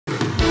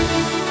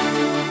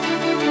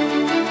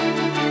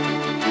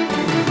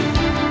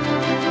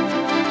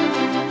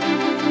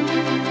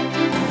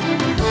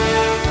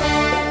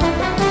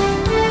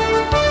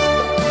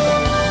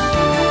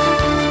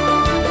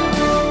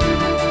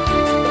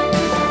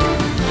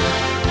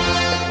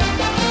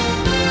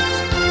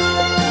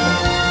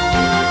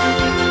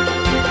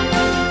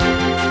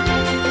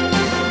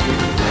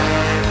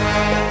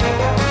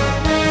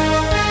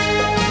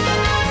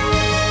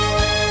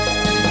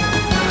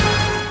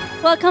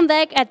Welcome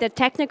back at the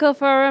Technical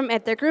Forum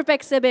at the group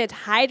exhibit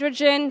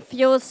Hydrogen,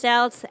 Fuel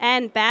Cells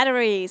and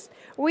Batteries.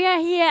 We are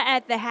here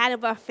at the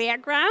Hanover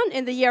Fairground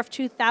in the year of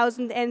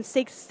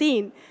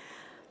 2016.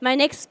 My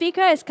next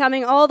speaker is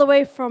coming all the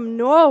way from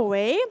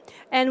Norway,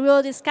 and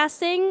we're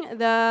discussing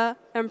the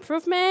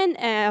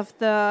improvement of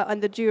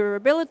on the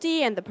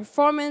durability and the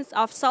performance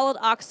of solid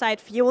oxide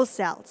fuel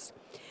cells.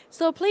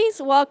 So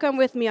please welcome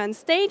with me on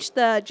stage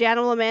the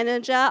General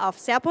Manager of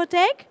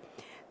CerPoTech,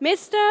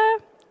 Mr.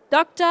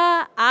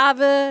 Dr.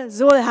 Arve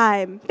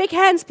Solheim. Big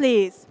hands,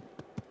 please.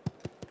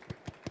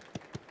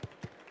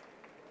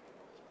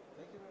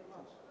 Thank you very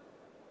much.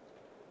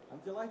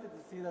 I'm delighted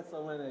to see that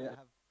so many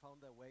have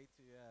found their way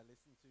to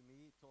listen to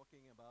me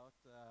talking about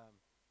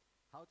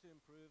how to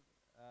improve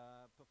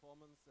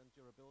performance and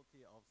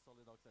durability of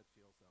solid oxide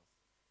fuel cells.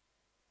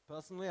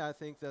 Personally, I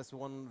think there's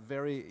one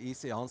very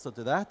easy answer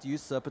to that.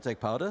 Use CerPoTech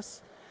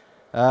powders.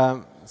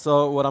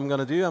 So what I'm going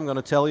to do, I'm going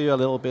to tell you a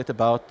little bit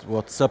about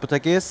what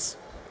CerPoTech is,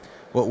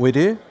 what we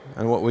do,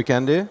 and what we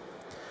can do.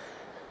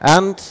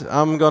 And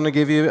I'm going to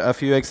give you a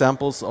few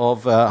examples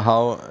of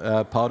how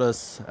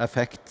powders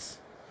affect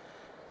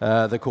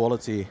the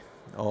quality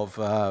of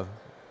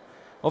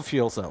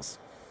fuel cells.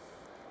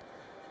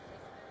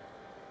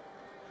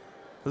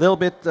 A little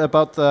bit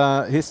about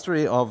the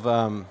history of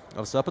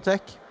CerPoTech.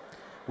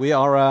 We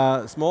are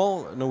a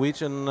small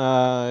Norwegian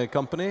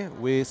company.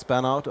 We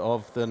span out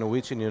of the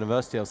Norwegian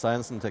University of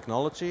Science and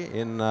Technology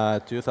in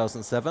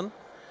 2007,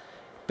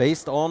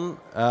 based on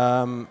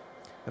a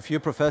few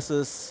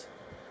professors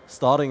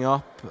starting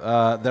up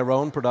their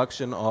own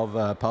production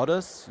of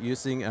powders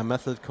using a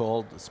method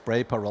called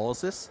spray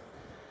pyrolysis.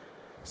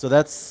 So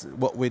that's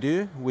what we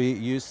do. We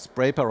use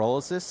spray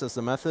pyrolysis as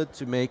a method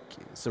to make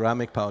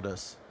ceramic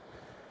powders.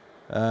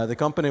 The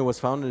company was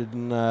founded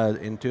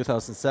in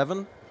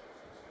 2007.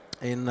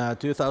 In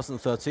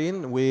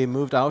 2013, we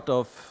moved out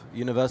of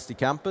university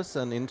campus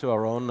and into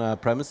our own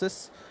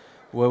premises,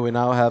 where we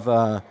now have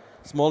a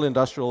small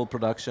industrial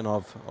production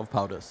of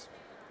powders.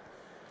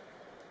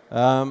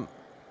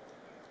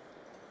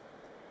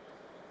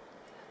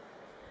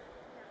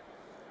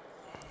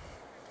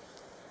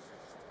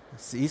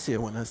 It's easier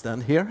when I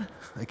stand here.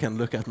 I can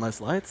look at my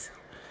slides.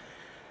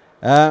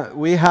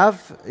 We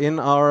have in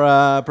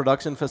our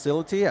production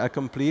facility a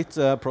complete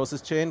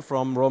process chain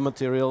from raw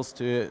materials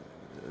to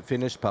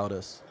finished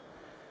powders.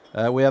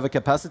 We have a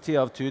capacity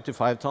of 2 to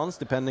 5 tons,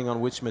 depending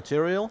on which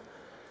material.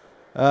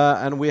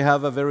 And we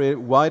have a very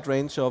wide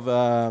range of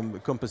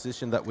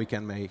composition that we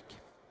can make.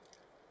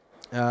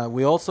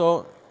 We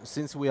also,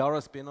 since we are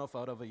a spin-off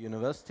out of a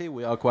university,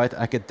 we are quite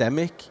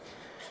academic.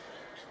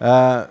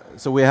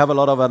 So we have a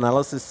lot of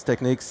analysis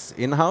techniques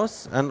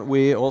in-house, and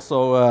we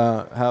also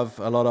have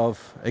a lot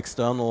of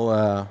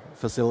external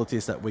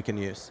facilities that we can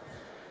use.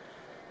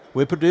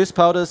 We produce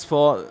powders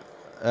for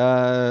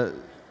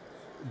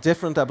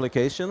different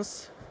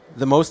applications.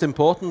 The most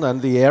important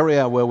and the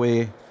area where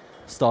we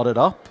started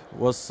up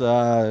was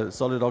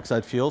solid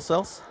oxide fuel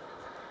cells,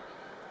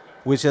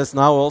 which has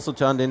now also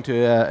turned into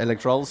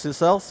electrolysis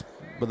cells,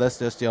 but that's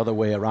just the other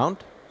way around,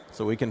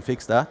 so we can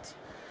fix that.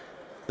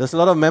 There's a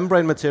lot of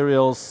membrane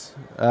materials,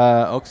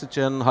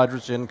 oxygen,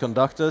 hydrogen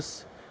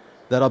conductors,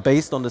 that are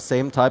based on the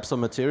same types of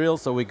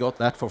materials, so we got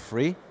that for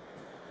free.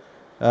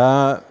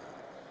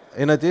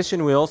 In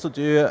addition, we also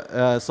do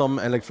some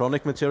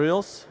electronic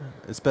materials,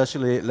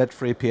 especially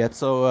lead-free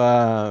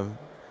piezo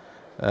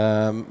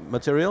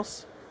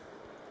materials,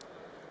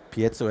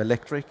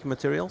 piezoelectric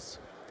materials.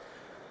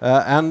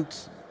 And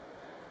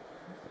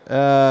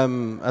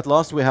at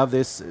last we have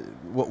this,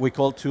 what we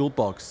call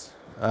toolbox,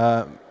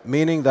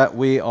 meaning that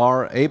we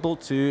are able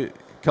to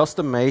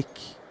custom make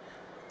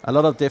a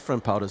lot of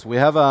different powders. We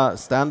have a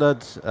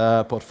standard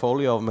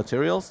portfolio of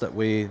materials that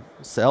we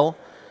sell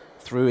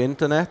through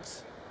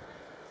internet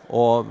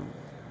or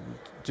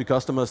to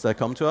customers that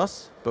come to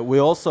us, but we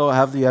also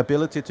have the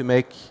ability to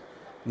make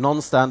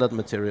non-standard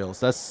materials.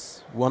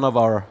 That's one of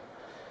our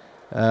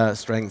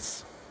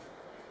strengths.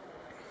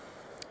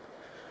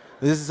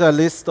 This is a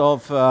list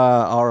of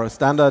our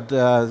standard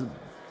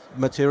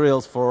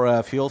materials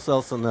for fuel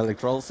cells and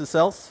electrolysis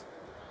cells.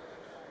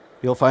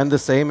 You'll find the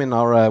same in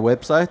our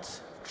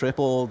website,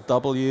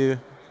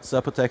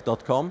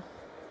 www.cerpotech.com.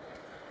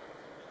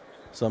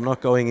 So I'm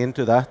not going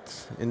into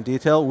that in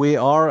detail. We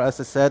are,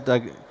 as I said,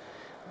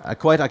 a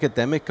quite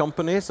academic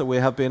company, so we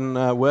have been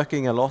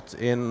working a lot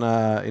in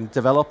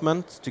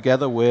development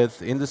together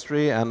with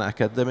industry and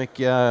academic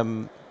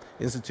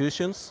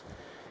institutions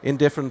in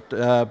different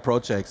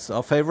projects.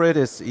 Our favorite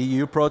is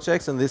EU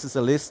projects, and this is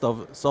a list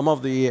of some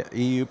of the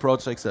EU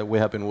projects that we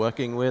have been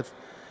working with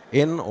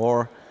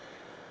or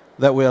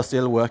that we are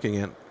still working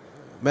in.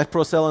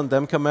 MetProcell and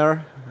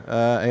Demcamer,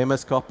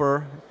 AMS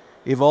Copper.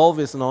 Evolve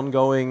is an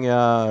ongoing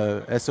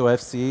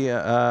SOFC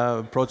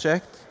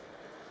project.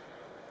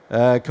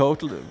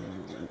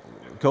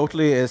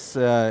 Coatly is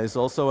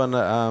also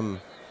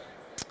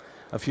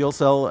a fuel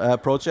cell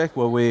project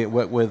where we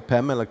work with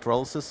PEM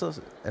electrolysis.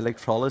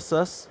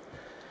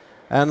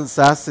 And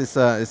SAS is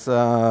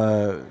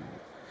a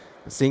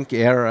zinc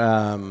air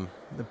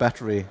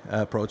battery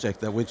project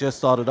that we just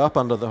started up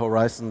under the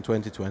Horizon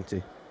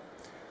 2020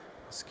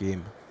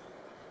 scheme.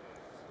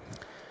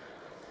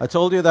 I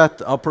told you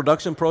that our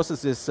production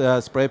process is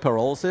spray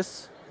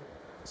pyrolysis.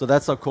 So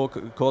that's our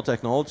core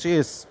technology.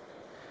 It's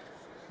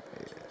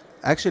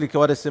actually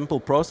quite a simple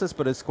process,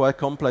 but it's quite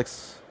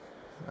complex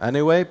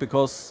anyway,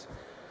 because,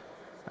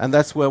 and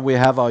that's where we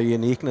have our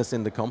uniqueness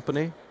in the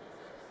company.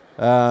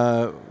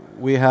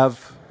 We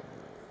have,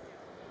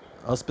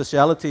 our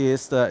specialty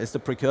is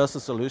the precursor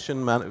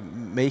solution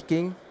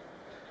making,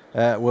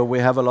 where we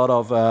have a lot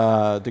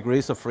of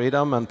degrees of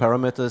freedom and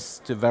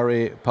parameters to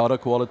vary powder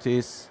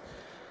qualities.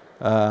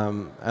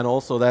 And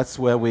also that's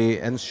where we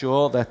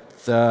ensure that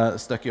the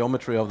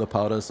stoichiometry of the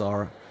powders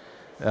are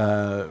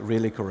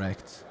really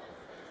correct.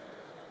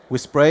 We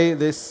spray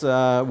this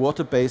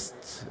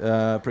water-based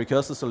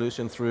precursor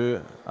solution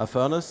through a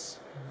furnace,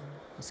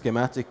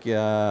 schematically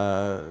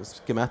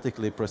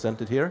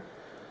presented here,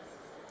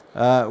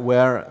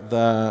 where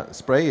the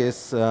spray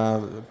is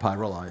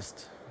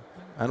pyrolyzed,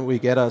 and we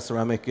get a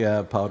ceramic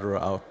powder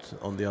out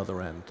on the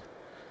other end.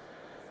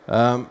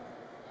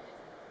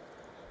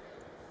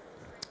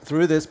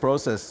 Through this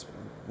process,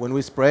 when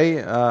we spray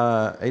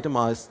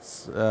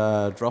atomized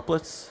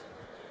droplets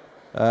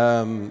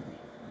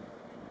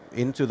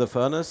into the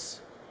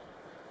furnace,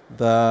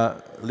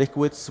 the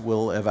liquids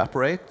will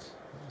evaporate,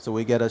 so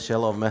we get a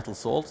shell of metal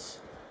salts,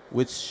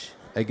 which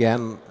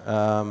again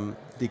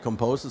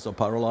decomposes or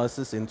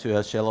pyrolyzes into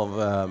a shell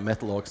of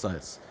metal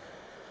oxides.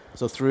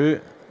 So through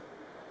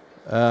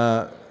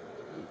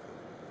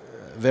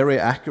very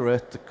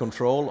accurate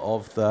control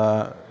of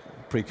the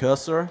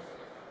precursor,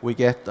 we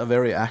get a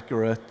very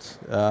accurate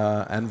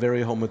and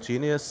very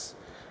homogeneous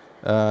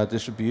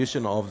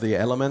distribution of the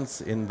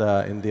elements in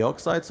the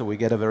oxide, so we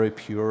get a very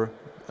pure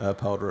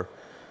powder.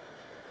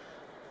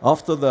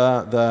 After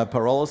the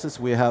pyrolysis,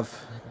 we have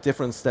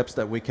different steps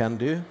that we can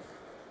do.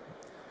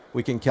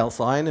 We can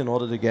calcine in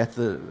order to get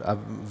a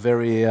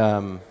very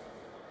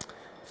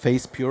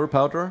phase pure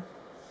powder.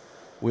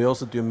 We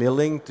also do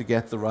milling to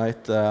get the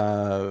right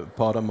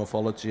powder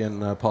morphology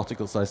and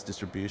particle size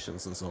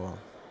distributions and so on.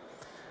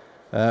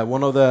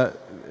 One of the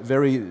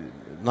very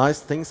nice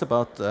things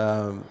about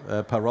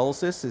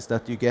pyrolysis is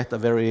that you get a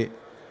very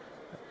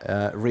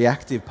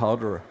reactive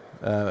powder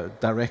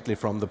directly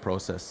from the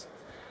process.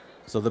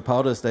 So the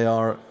powders, they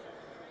are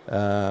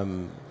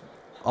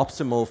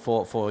optimal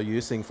for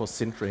using for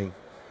sintering.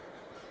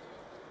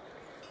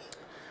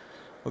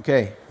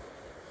 Okay.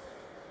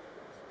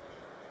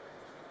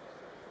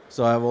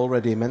 So I've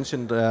already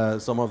mentioned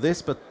some of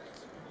this, but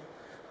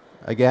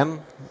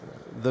again,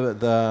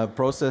 the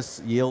process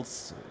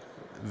yields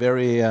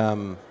very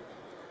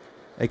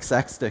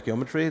exact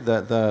stoichiometry.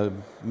 The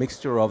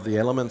mixture of the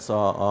elements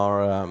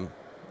are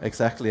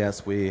exactly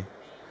as we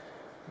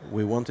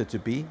want it to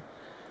be.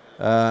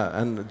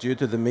 And due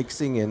to the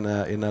mixing in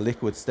a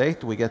liquid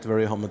state, we get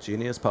very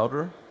homogeneous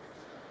powder.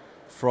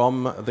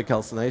 From the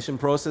calcination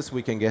process,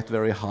 we can get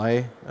very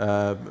high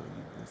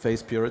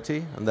phase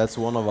purity, and that's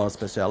one of our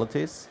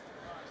specialities.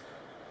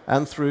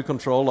 And through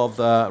control of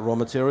the raw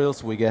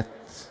materials, we get,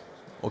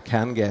 or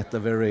can get, a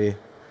very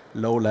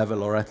low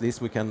level, or at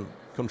least we can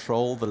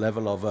control the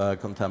level of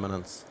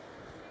contaminants.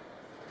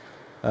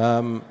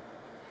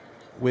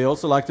 We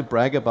also like to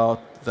brag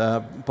about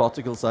the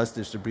particle size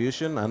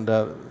distribution and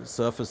the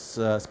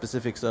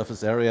specific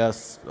surface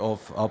areas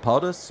of our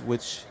powders,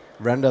 which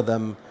render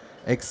them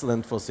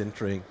excellent for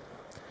sintering,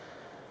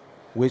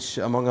 which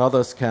among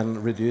others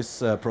can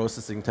reduce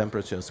processing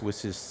temperatures,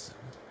 which is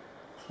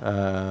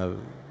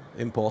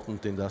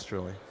important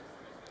industrially.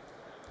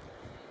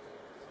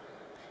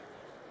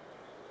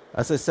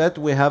 As I said,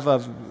 we have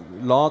a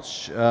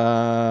large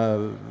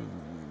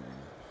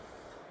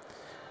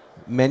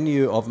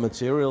menu of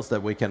materials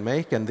that we can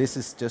make, and this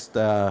is just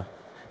a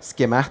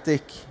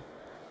schematic.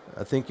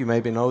 I think you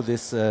maybe know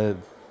this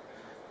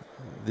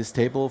this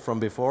table from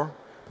before.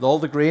 But all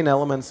the green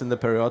elements in the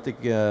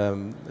periodic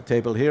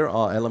table here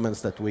are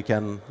elements that we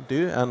can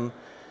do, and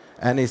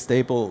any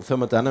stable,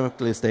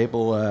 thermodynamically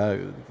stable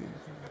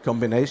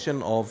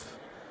combination of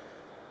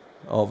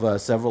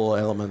several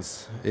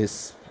elements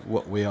is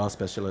what we are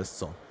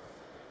specialists on.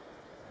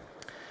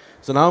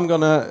 So now I'm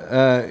going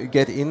to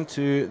get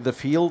into the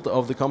field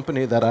of the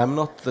company that I'm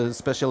not the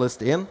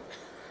specialist in.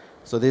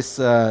 So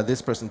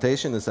this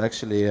presentation is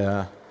actually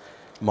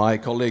my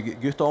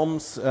colleague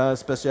Guttorm's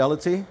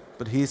speciality,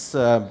 but he's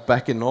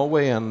back in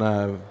Norway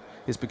and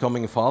he's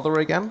becoming a father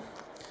again.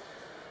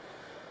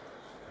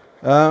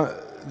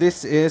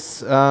 This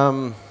is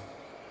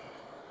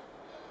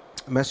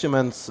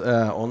measurements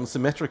on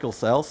symmetrical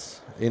cells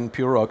in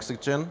pure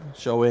oxygen,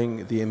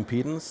 showing the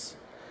impedance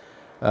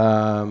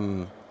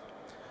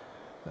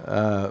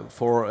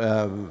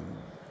for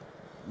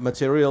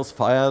materials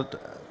fired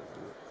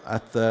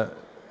at the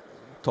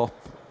top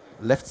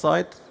left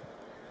side.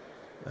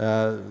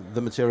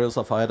 The materials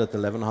are fired at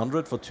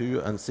 1100 for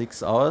 2 and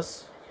 6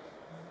 hours.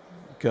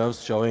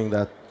 Curves showing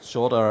that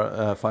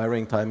shorter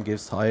firing time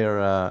gives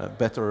higher,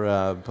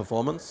 better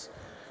performance.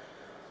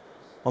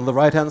 On the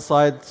right-hand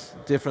side,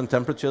 different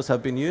temperatures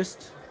have been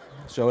used.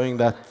 showing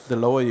that the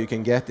lower you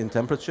can get in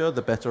temperature,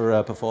 the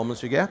better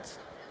performance you get.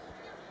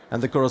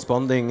 And the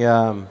corresponding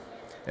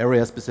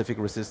area-specific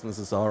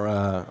resistances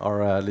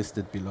are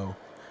listed below.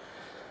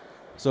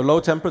 So low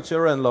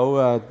temperature and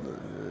low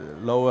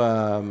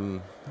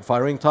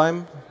firing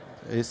time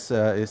is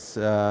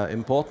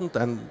important.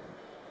 And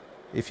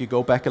if you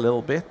go back a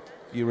little bit,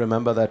 you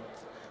remember that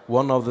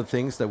one of the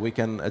things that we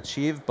can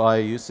achieve by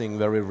using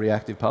very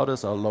reactive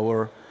powders are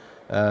lower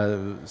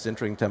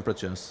sintering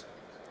temperatures.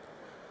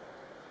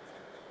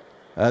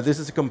 This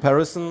is a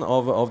comparison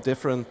of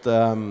different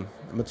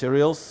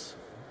materials.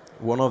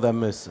 One of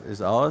them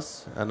is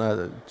ours,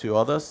 and 2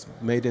 others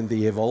made in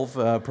the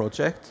Evolve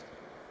project,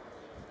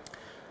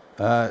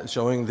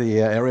 showing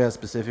the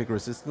area-specific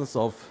resistance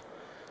of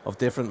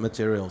different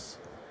materials.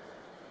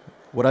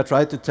 What I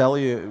tried to tell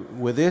you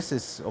with this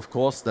is, of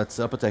course, that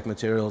CerPoTech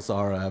materials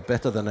are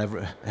better than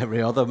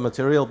every other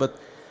material, but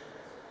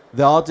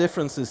there are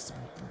differences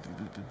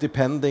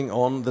depending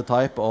on the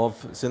type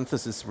of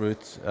synthesis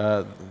route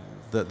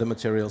the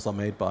materials are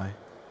made by.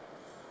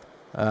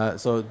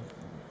 So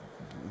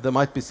there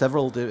might be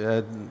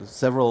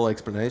several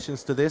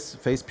explanations to this.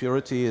 Phase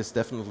purity is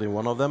definitely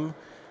one of them.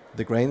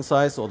 The grain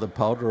size or the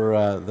powder,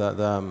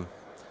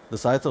 the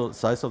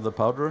size of the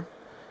powder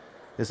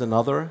is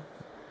another.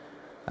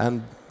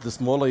 And the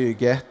smaller you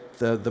get,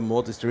 the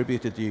more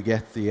distributed you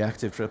get the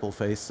active triple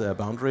phase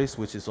boundaries,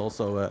 which is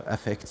also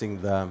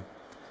affecting the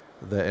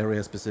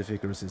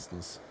area-specific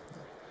resistance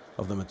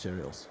of the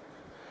materials.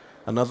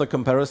 Another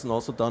comparison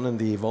also done in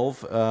the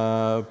Evolve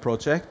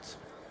project,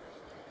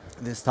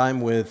 this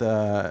time with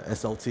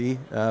SLT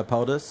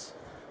powders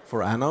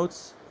for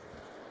anodes,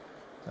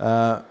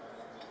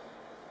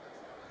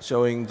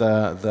 showing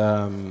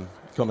the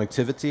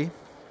conductivity.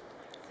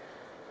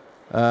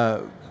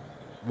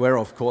 Where,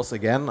 of course,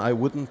 again, I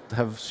wouldn't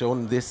have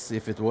shown this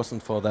if it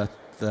wasn't for that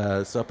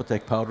the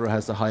CerPoTech powder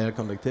has a higher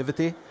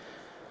conductivity.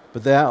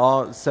 But there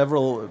are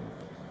several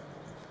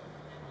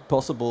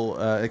possible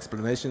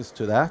explanations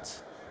to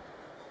that,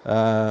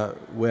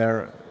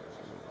 where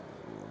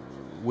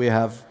we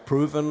have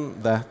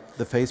proven that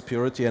the phase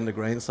purity and the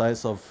grain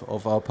size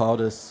of our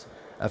powders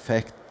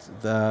affect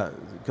the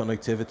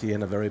conductivity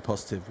in a very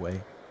positive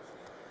way.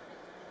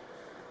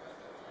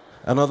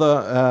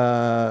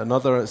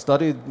 Another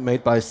study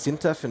made by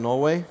SINTEF in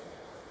Norway,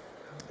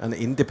 an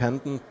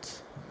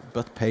independent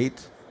but paid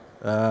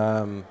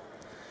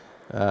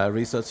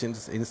research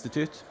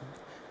institute.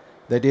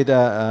 They did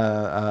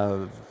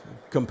a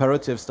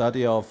comparative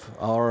study of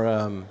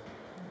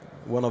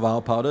one of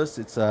our powders.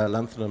 It's a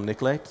lanthanum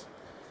nickelate.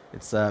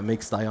 It's a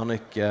mixed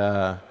ionic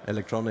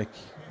electronic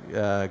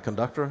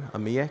conductor, a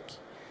MEEC,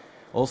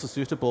 also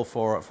suitable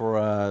for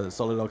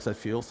solid oxide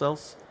fuel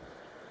cells,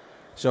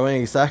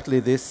 showing exactly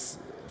this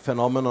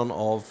phenomenon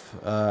of,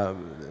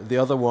 the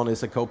other one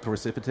is a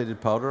co-precipitated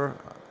powder,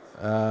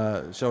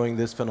 showing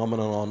this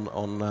phenomenon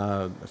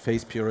on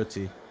phase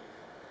purity.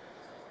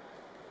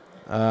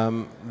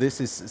 This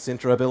is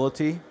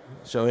sinterability,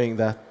 showing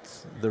that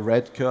the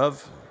red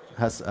curve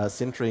has a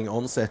sintering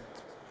onset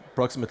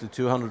approximately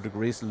 200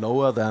 degrees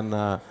lower than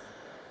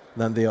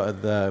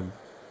the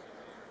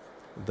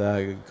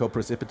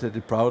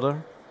co-precipitated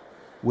powder,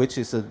 which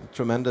is a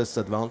tremendous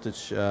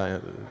advantage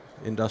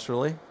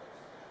industrially.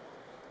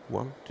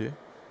 2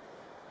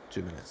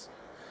 minutes.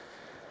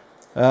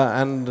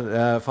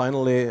 And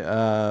finally,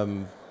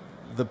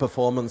 the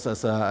performance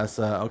as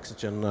a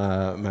oxygen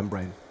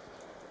membrane,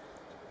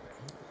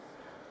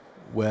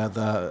 where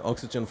the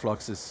oxygen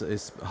flux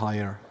is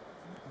higher.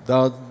 There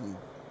are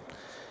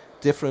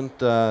different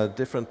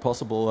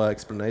possible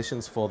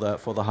explanations for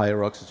the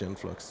higher oxygen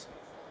flux.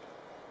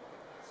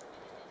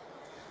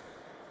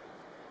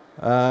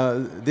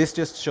 This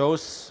just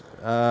shows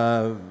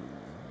the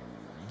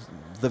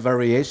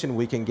variation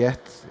we can get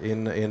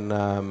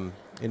in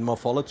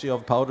morphology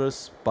of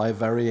powders by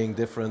varying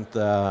different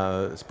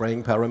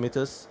spraying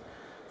parameters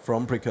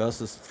from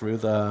precursors through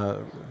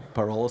the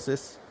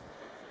pyrolysis.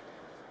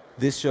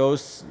 This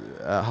shows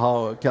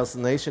how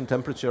calcination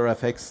temperature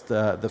affects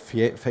the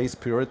phase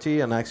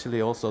purity and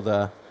actually also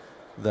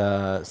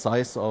the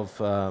size of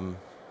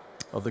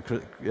the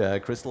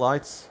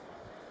crystallites,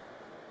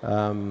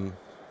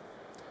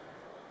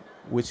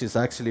 which is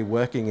actually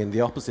working in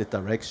the opposite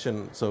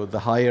direction. So the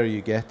higher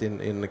you get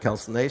in the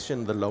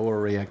calcination, the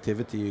lower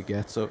reactivity you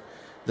get. So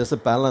there's a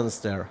balance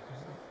there.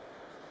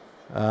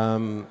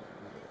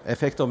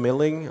 Effect of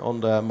milling on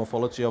the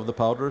morphology of the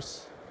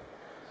powders.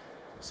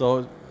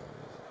 So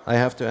I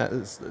have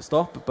to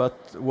stop,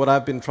 but what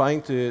I've been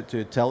trying to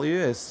tell you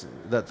is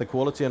that the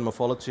quality and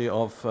morphology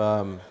of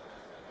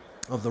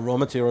the raw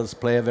materials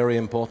play a very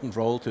important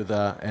role to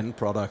the end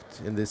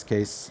product, in this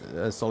case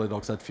solid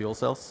oxide fuel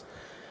cells.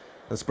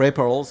 And spray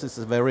pyrolysis is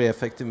a very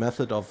effective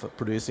method of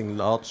producing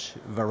large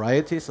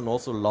varieties and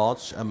also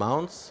large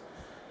amounts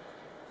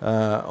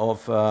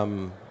of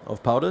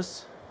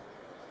powders.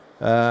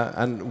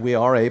 And we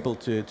are able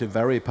to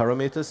vary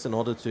parameters in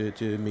order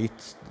to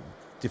meet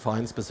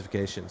defined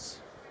specifications.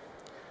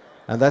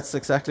 And that's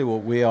exactly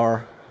what we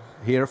are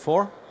here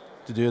for,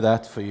 to do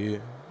that for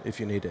you if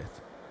you need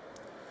it.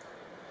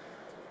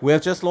 We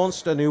have just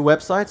launched a new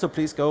website, so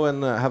please go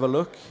and have a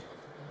look.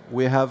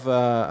 We have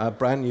a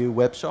brand new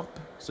web shop,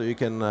 so you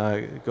can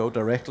go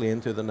directly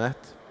into the net.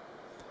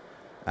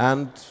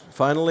 And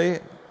finally,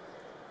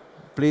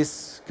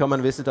 please come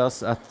and visit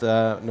us at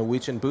the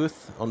Norwegian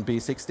booth on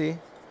B60,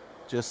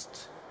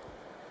 just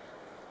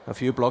a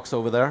few blocks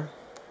over there.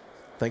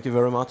 Thank you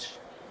very much.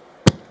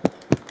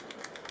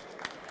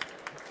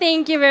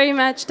 Thank you very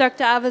much,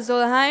 Dr. Arve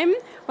Solheim.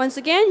 Once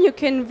again, you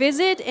can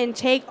visit and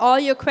take all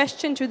your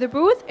questions to the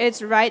booth.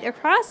 It's right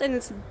across, and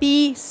it's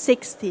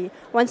B60.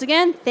 Once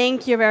again,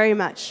 thank you very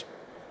much.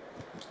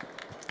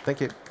 Thank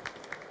you.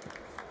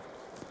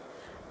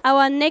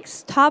 Our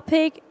next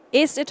topic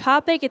is a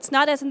topic, it's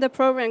not as in the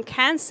program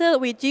cancelled.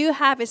 We do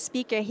have a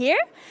speaker here.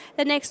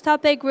 The next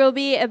topic will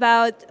be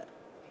about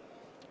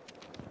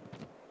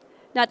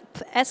not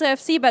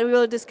SOFC, but we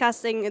will be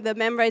discussing the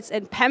membranes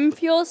and PEM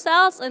fuel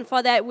cells. And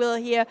for that, we'll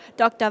hear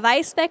Dr.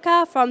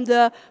 Weisbecker from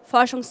the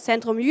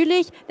Forschungszentrum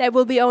Jülich. That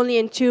will be only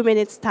in 2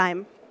 minutes'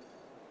 time.